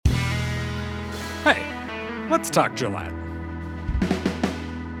Hey, let's talk Gillette.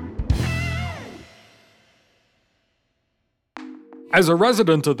 As a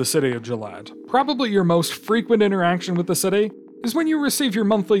resident of the city of Gillette, probably your most frequent interaction with the city is when you receive your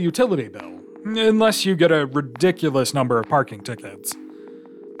monthly utility bill, unless you get a ridiculous number of parking tickets.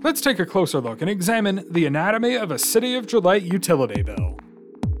 Let's take a closer look and examine the anatomy of a City of Gillette utility bill.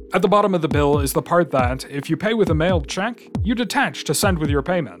 At the bottom of the bill is the part that, if you pay with a mailed check, you detach to send with your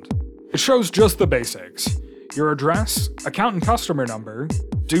payment. It shows just the basics: your address, account and customer number,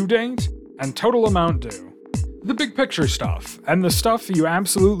 due date, and total amount due. The big picture stuff, and the stuff you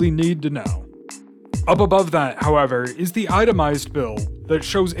absolutely need to know. Up above that, however, is the itemized bill that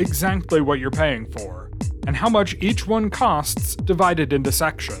shows exactly what you're paying for, and how much each one costs divided into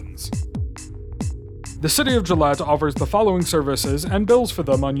sections. The City of Gillette offers the following services and bills for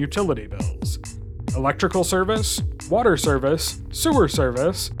them on utility bills: electrical service, water service, sewer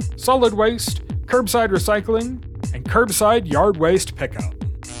service, solid waste, curbside recycling, and curbside yard waste pickup.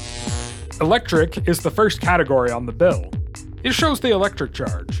 Electric is the first category on the bill. It shows the electric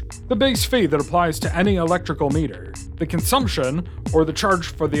charge, the base fee that applies to any electrical meter, the consumption, or the charge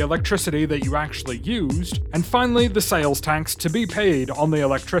for the electricity that you actually used, and finally the sales tax to be paid on the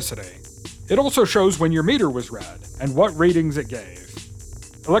electricity. It also shows when your meter was read, and what readings it gave.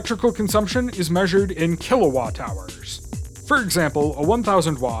 Electrical consumption is measured in kilowatt hours. For example, a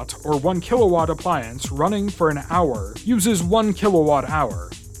 1000 watt or 1 kilowatt appliance running for an hour uses 1 kilowatt hour.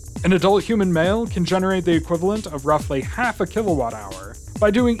 An adult human male can generate the equivalent of roughly half a kilowatt hour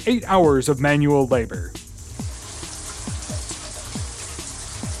by doing 8 hours of manual labor.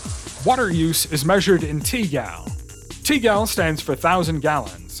 Water use is measured in T-gal. T-gal stands for 1,000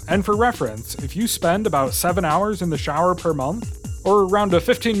 gallons, and for reference, if you spend about 7 hours in the shower per month, or around a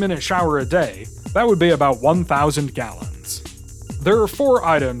 15-minute shower a day, that would be about 1,000 gallons. There are 4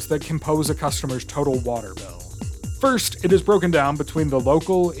 items that compose a customer's total water bill. First, it is broken down between the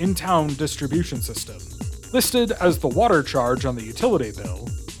local, in-town distribution system, listed as the water charge on the utility bill,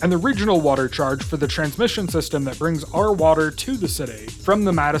 and the regional water charge for the transmission system that brings our water to the city from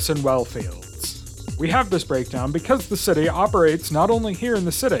the Madison well fields. We have this breakdown because the city operates not only here in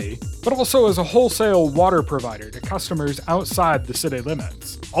the city, but also as a wholesale water provider to customers outside the city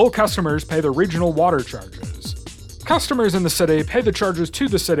limits. All customers pay the regional water charges. Customers in the city pay the charges to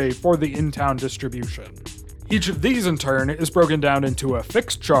the city for the in-town distribution. Each of these, in turn, is broken down into a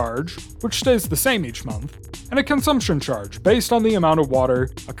fixed charge, which stays the same each month, and a consumption charge based on the amount of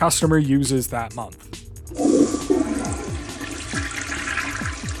water a customer uses that month.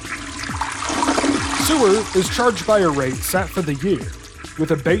 Sewer is charged by a rate set for the year,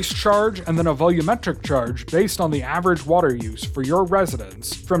 with a base charge and then a volumetric charge based on the average water use for your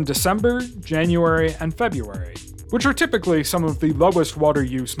residents from December, January, and February, which are typically some of the lowest water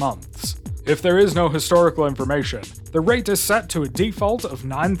use months. If there is no historical information, the rate is set to a default of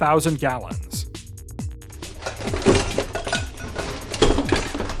 9,000 gallons.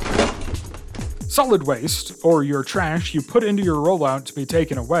 Solid waste, or your trash you put into your rollout to be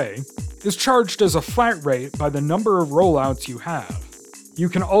taken away, is charged as a flat rate by the number of rollouts you have. You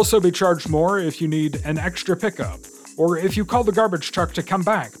can also be charged more if you need an extra pickup, or if you call the garbage truck to come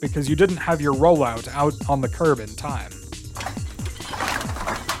back because you didn't have your rollout out on the curb in time.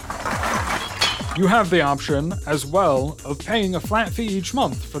 You have the option, as well, of paying a flat fee each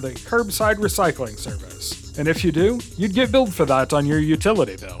month for the curbside recycling service, and if you do, you'd get billed for that on your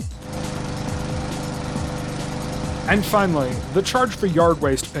utility bill. And finally, the charge for yard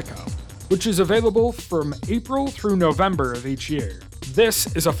waste pickup, which is available from April through November of each year.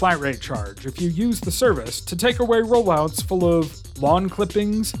 This is a flat rate charge if you use the service to take away rollouts full of lawn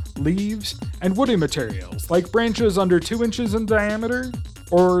clippings, leaves, and woody materials like branches under 2 inches in diameter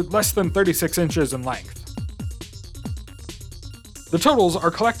or less than 36 inches in length. The totals are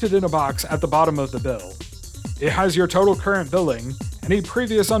collected in a box at the bottom of the bill. It has your total current billing, any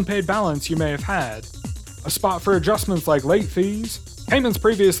previous unpaid balance you may have had, a spot for adjustments like late fees, payments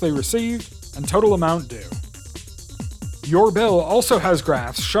previously received, and total amount due. Your bill also has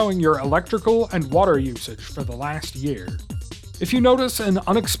graphs showing your electrical and water usage for the last year. If you notice an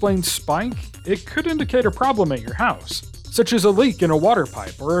unexplained spike, it could indicate a problem at your house, such as a leak in a water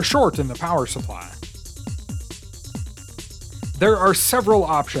pipe or a short in the power supply. There are several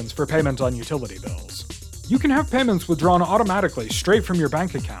options for payment on utility bills. You can have payments withdrawn automatically straight from your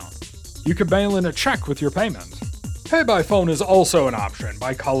bank account. You could mail in a check with your payment. Pay by phone is also an option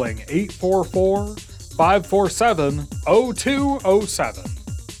by calling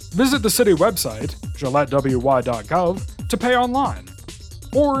 844-547-0207. Visit the city website, gillettewy.gov, to pay online.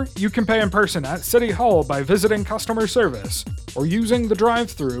 Or you can pay in person at City Hall by visiting customer service or using the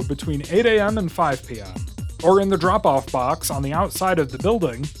drive-thru between 8 a.m. and 5 p.m., or in the drop-off box on the outside of the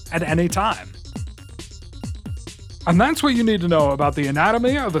building at any time. And that's what you need to know about the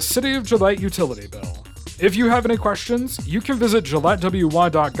anatomy of a City of Gillette utility bill. If you have any questions, you can visit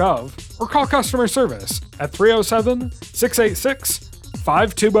GilletteWY.gov or call customer service at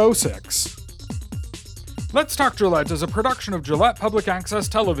 307-686-5206. Let's Talk Gillette is a production of Gillette Public Access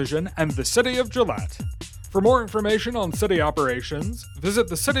Television and the City of Gillette. For more information on city operations, visit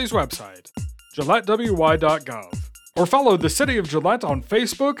the city's website, GilletteWY.gov, or follow the City of Gillette on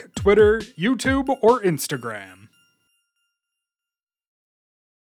Facebook, Twitter, YouTube, or Instagram.